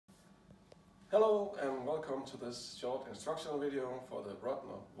Hello and welcome to this short instructional video for the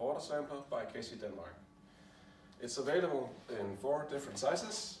Ruttner Water Sampler by KC Denmark. It's available in 4 different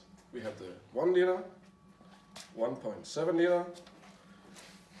sizes. We have the 1 liter, 1.7 liter,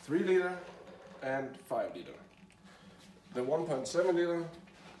 3 liter and 5 liter. The 1.7 liter,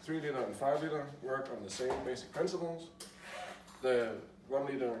 3 liter and 5 liter work on the same basic principles. The 1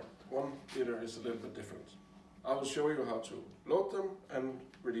 liter is a little bit different. I will show you how to load them and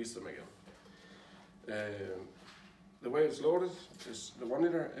release them again. The way it's loaded is the 1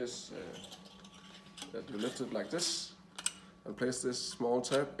 liter is that you lift it like this and place this small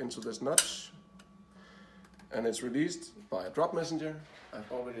tab into this notch, and it's released by a drop messenger. I've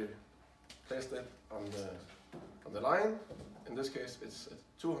already placed it on the line. In this case it's a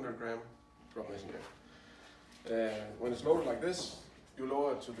 200 gram drop messenger. When it's loaded like this, you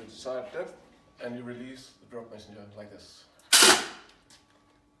lower it to the desired depth and you release the drop messenger like this.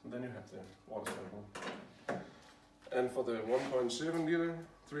 And then you have the water sample. And for the 1.7 liter,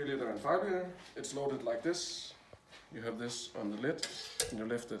 3 liter and 5 liter, it's loaded like this. You have this on the lid and you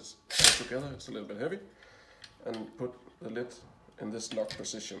lift it together, it's a little bit heavy, and put the lid in this lock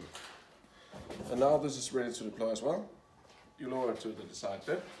position. And now this is ready to deploy as well. You lower it to the desired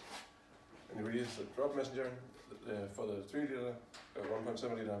depth and you release the drop messenger. For the 3 liter,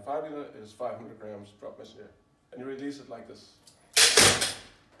 1.7 liter and 5 liter, it is 500 grams drop messenger. And you release it like this.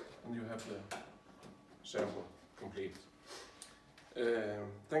 And you have the sample complete.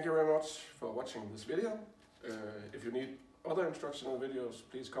 Thank you very much for watching this video. If you need other instructional videos,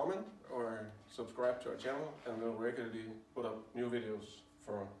 please comment or subscribe to our channel, and we'll regularly put up new videos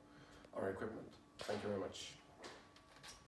for our equipment. Thank you very much.